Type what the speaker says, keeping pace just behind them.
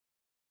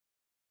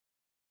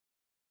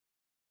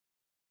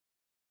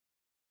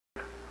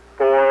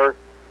4,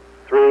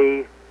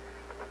 3,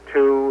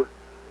 2,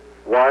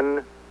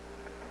 1.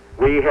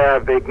 We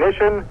have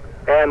ignition,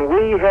 and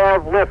we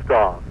have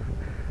liftoff.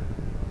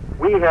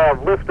 We have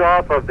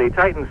liftoff of the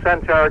Titan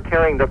Centaur,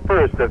 carrying the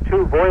first of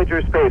two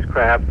Voyager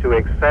spacecraft to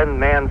extend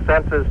man's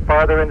senses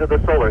farther into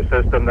the solar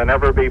system than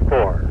ever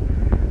before.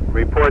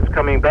 Reports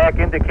coming back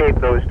indicate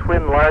those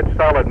twin large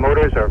solid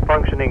motors are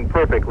functioning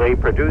perfectly,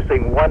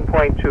 producing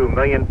 1.2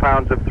 million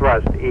pounds of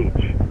thrust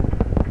each.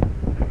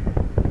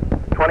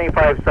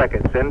 25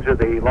 seconds into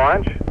the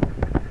launch,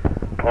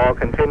 all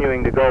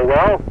continuing to go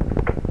well.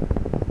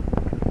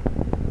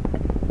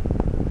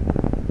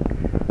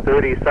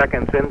 30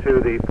 seconds into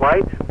the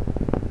flight.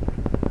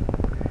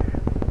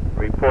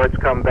 Reports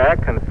come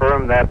back,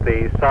 confirm that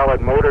the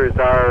solid motors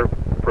are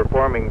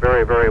performing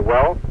very, very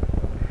well.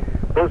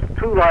 Those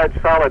two large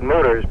solid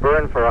motors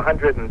burn for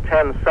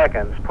 110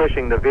 seconds,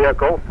 pushing the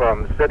vehicle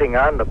from sitting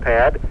on the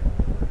pad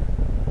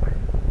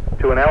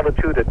to an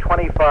altitude of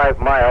 25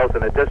 miles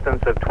and a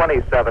distance of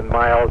 27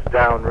 miles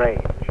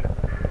downrange.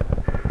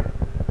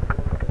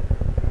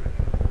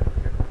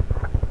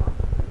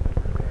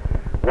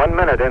 One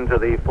minute into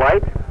the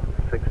flight,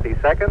 60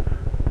 seconds.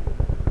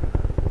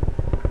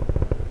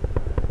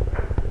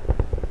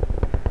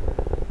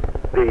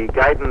 The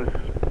guidance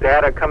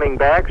data coming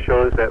back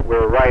shows that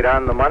we're right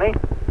on the money.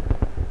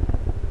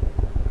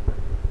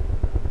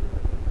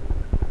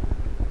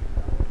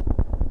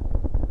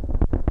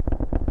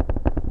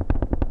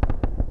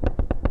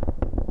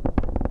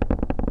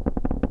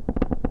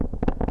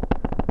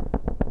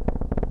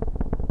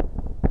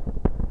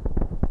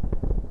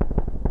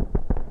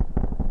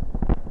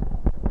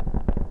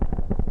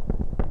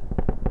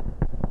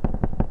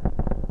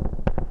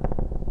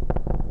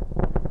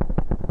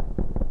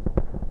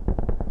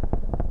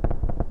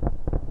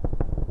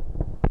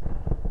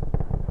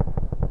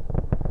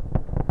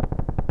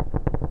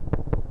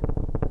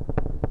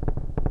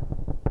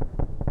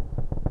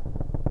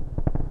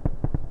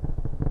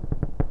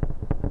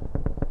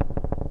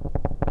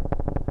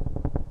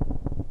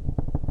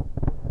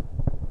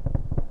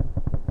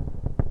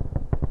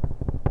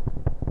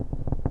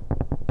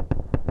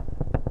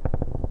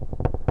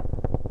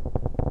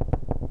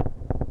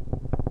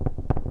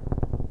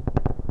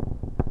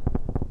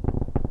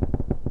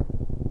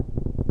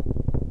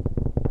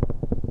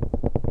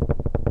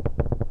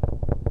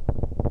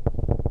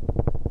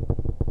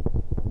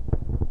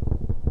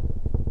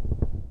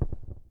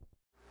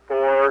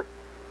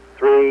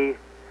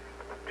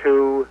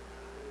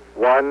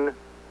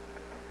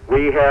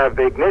 We have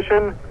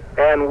ignition,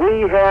 and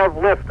we have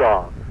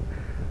liftoff.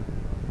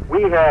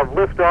 We have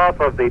liftoff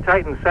of the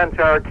Titan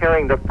Centaur,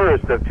 carrying the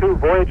first of two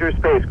Voyager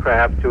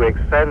spacecraft to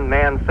extend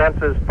man's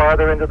senses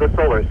farther into the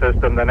solar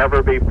system than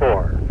ever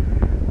before.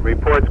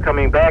 Reports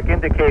coming back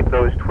indicate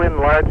those twin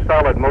large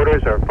solid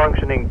motors are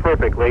functioning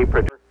perfectly.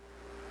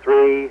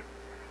 3,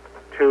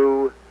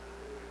 2,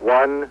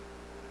 1.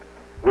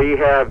 We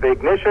have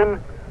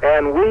ignition,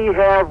 and we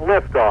have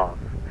liftoff.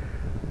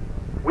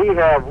 We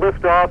have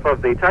liftoff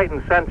of the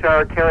Titan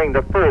Centaur, carrying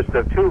the first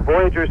of two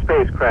Voyager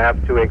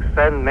spacecraft to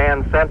extend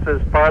man's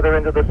senses farther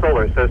into the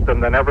solar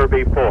system than ever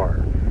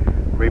before.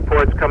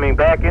 Reports coming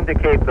back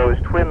indicate those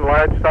twin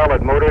large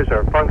solid motors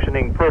are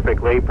functioning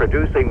perfectly,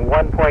 producing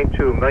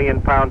 1.2 million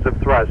pounds of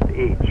thrust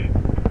each.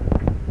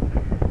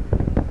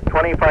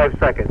 25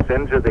 seconds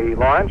into the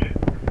launch,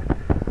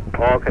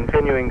 all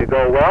continuing to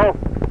go well.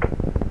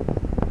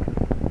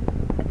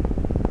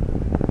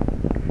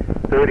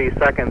 30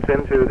 seconds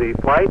into the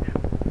flight.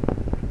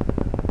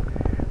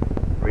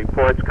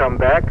 Reports come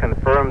back,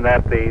 confirm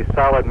that the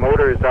solid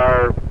motors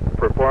are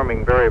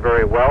performing very,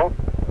 very well.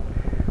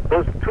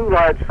 Those two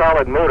large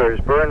solid motors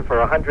burn for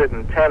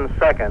 110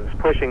 seconds,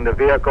 pushing the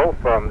vehicle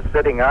from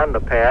sitting on the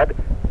pad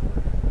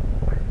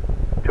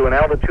to an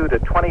altitude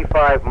of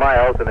 25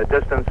 miles and a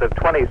distance of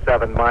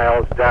 27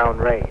 miles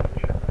downrange.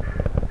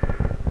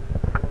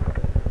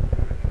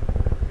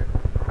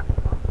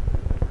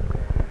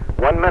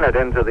 One minute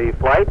into the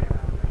flight,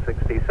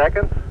 60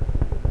 seconds.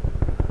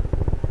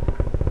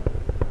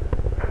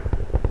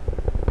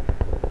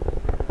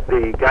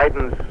 The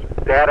guidance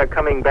data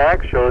coming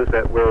back shows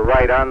that we're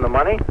right on the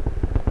money.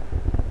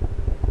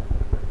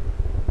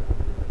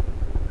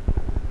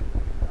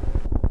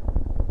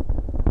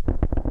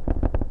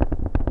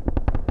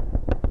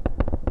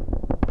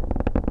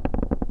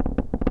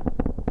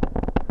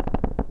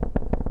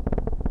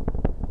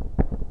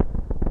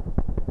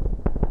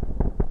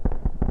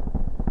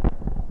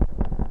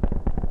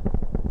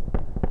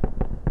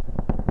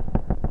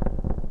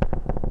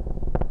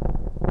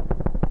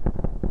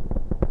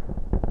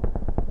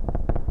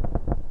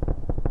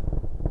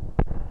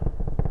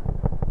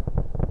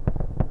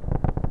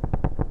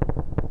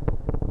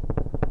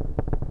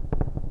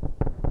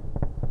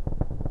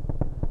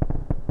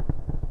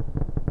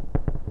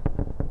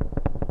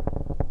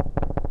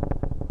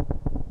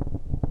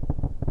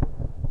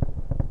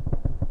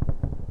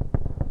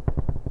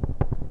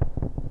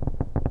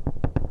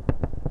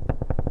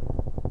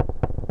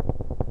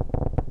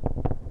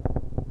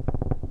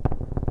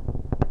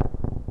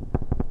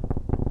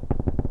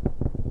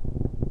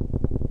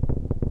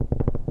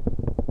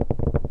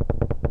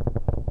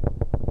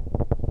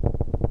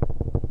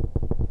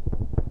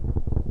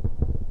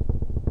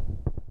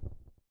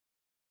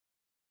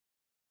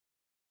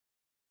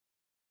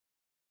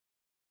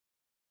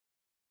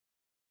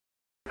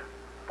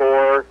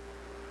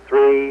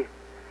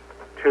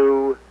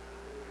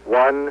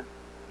 1.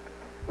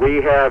 We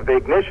have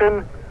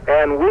ignition,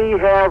 and we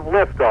have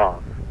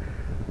liftoff.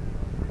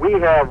 We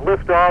have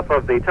liftoff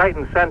of the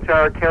Titan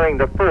Centaur carrying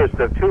the first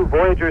of 2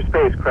 Voyager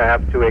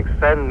spacecraft to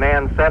extend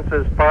man's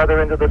senses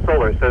farther into the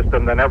solar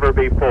system than ever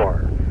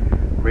before.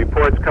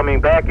 Reports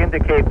coming back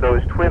indicate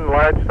those twin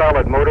large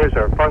solid motors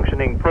are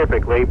functioning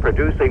perfectly,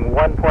 producing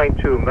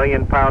 1.2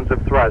 million pounds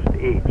of thrust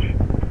each.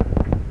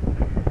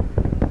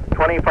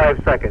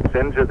 25 seconds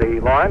into the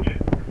launch,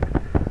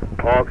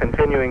 all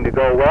continuing to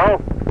go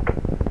well.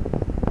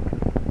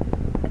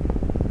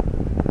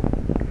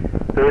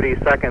 30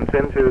 seconds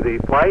into the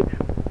flight.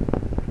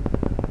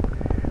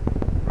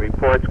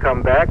 Reports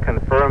come back,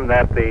 confirm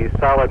that the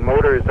solid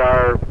motors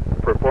are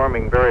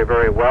performing very,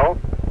 very well.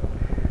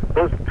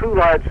 Those 2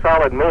 large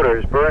solid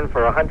motors burn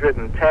for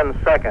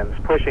 110 seconds,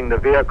 pushing the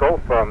vehicle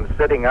from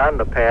sitting on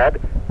the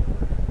pad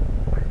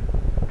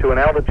to an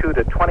altitude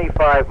of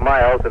 25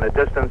 miles and a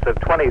distance of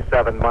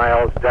 27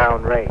 miles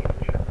downrange.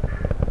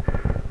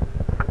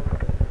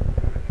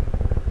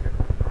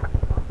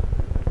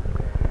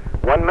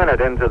 One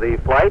minute into the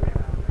flight,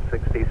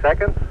 60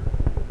 seconds.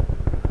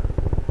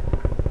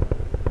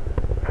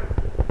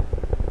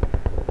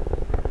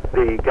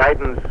 The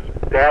guidance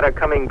data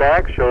coming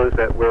back shows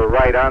that we're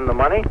right on the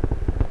money.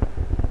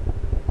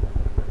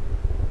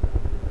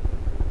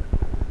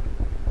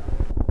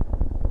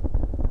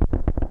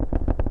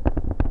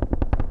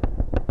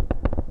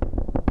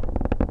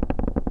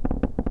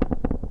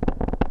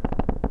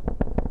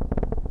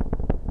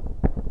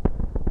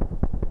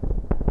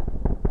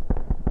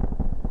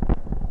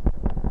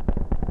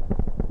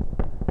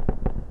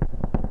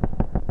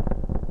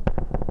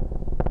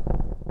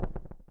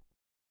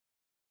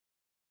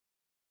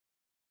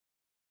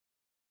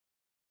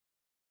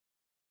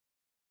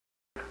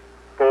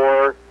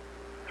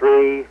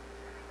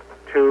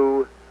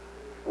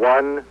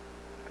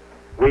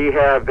 We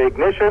have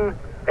ignition,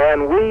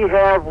 and we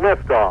have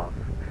liftoff.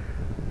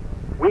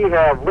 We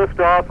have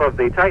liftoff of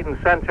the Titan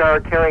Centaur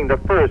carrying the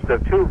first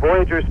of 2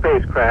 Voyager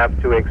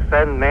spacecraft to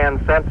extend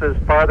man's senses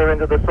farther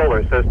into the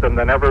solar system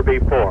than ever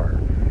before.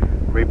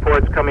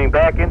 Reports coming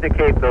back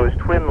indicate those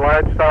twin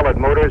large solid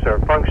motors are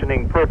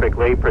functioning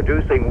perfectly,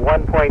 producing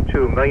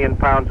 1.2 million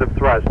pounds of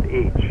thrust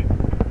each.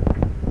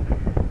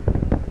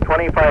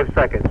 25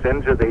 seconds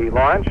into the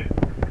launch,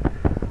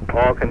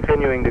 all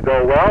continuing to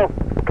go well.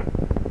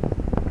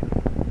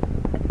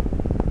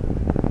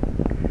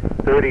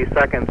 30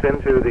 seconds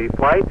into the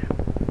flight.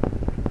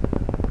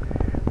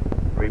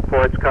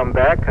 Reports come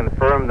back,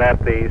 confirm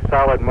that the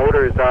solid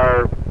motors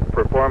are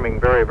performing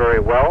very, very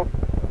well.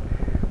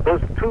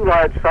 Those 2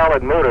 large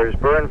solid motors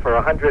burn for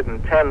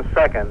 110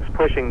 seconds,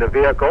 pushing the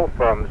vehicle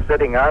from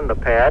sitting on the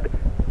pad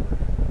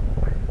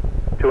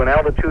to an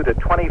altitude of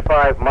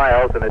 25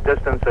 miles and a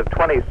distance of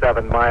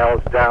 27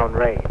 miles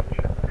downrange.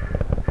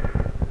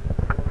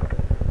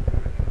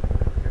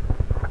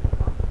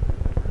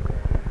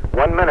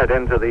 One minute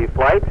into the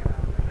flight,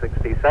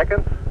 60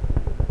 seconds.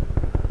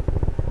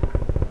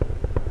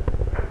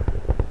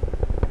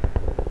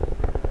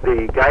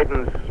 The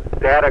guidance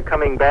data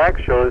coming back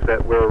shows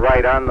that we're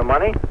right on the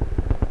money.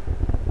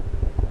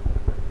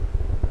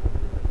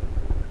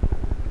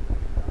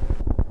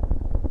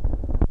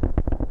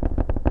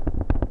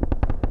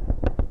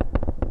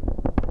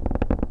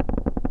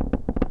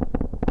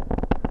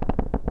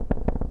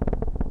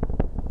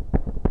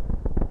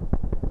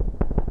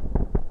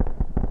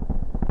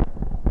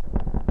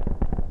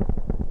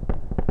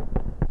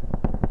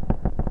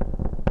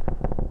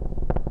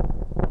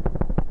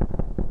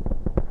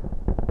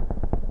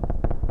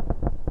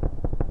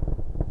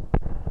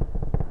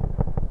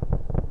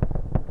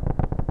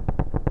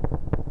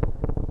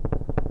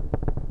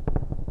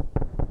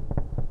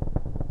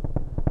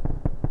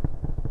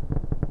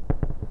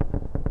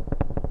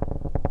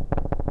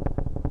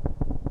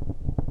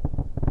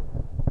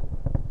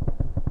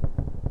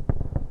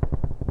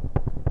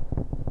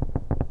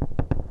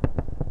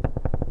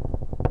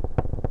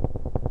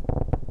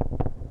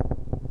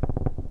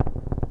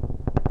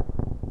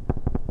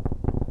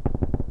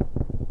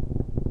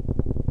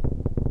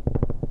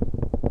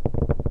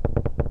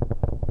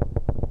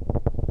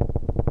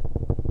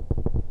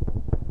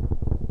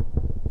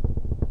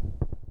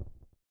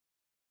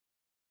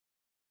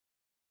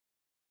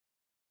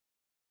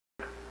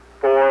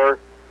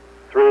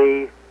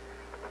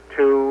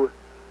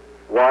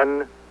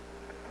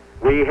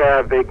 We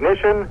have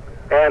ignition,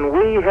 and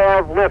we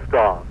have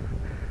liftoff.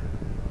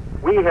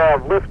 We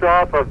have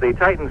liftoff of the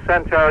Titan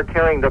Centaur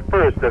carrying the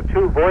first of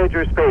 2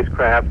 Voyager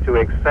spacecraft to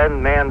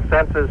extend man's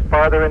senses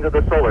farther into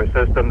the solar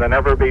system than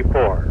ever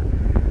before.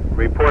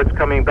 Reports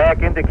coming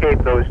back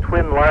indicate those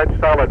twin large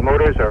solid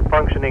motors are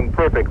functioning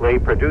perfectly,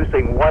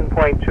 producing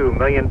 1.2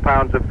 million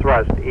pounds of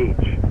thrust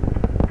each.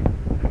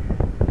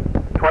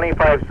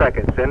 25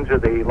 seconds into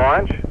the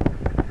launch,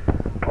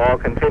 all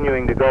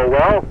continuing to go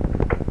well.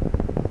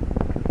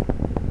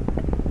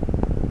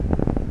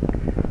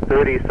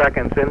 30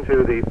 seconds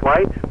into the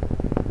flight.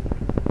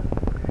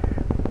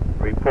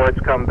 Reports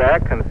come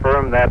back,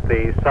 confirm that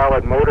the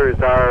solid motors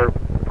are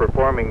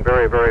performing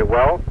very, very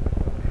well.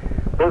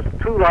 Those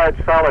two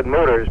large solid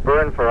motors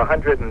burn for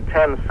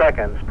 110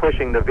 seconds,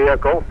 pushing the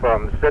vehicle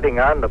from sitting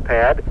on the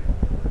pad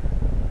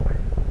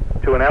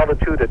to an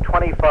altitude of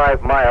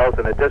 25 miles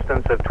and a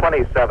distance of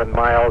 27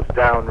 miles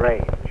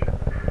downrange.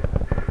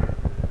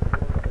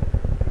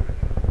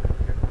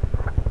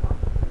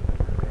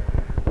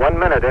 One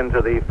minute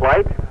into the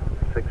flight,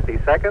 60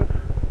 seconds.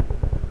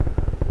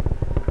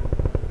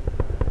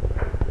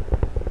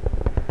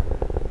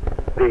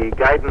 The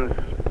guidance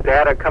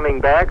data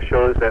coming back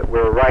shows that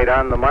we're right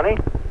on the money.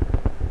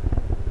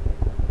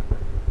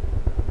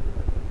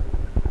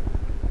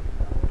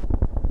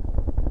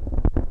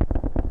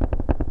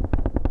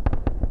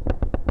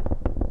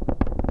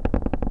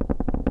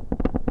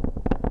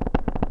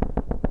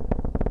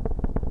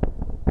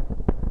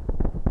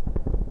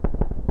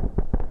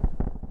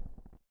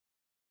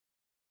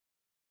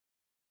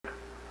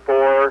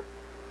 Four,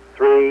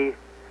 three,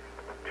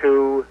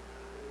 two,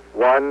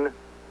 one.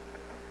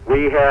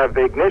 We have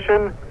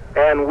ignition,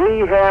 and we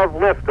have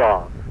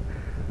liftoff.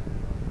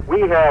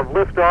 We have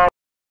liftoff.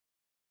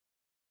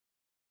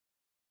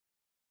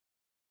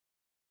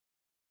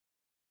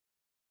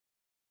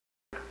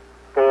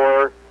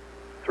 4,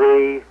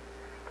 3,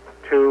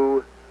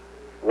 2,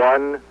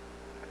 1.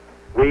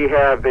 We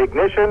have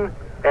ignition,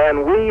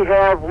 and we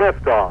have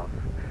liftoff.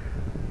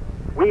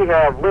 We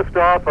have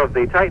liftoff of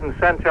the Titan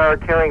Centaur,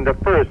 carrying the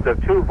first of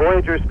two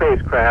Voyager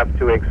spacecraft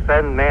to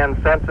extend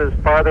man's senses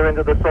farther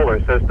into the solar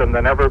system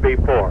than ever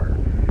before.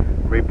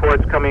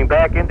 Reports coming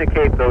back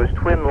indicate those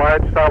twin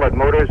large solid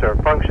motors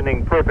are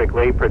functioning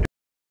perfectly.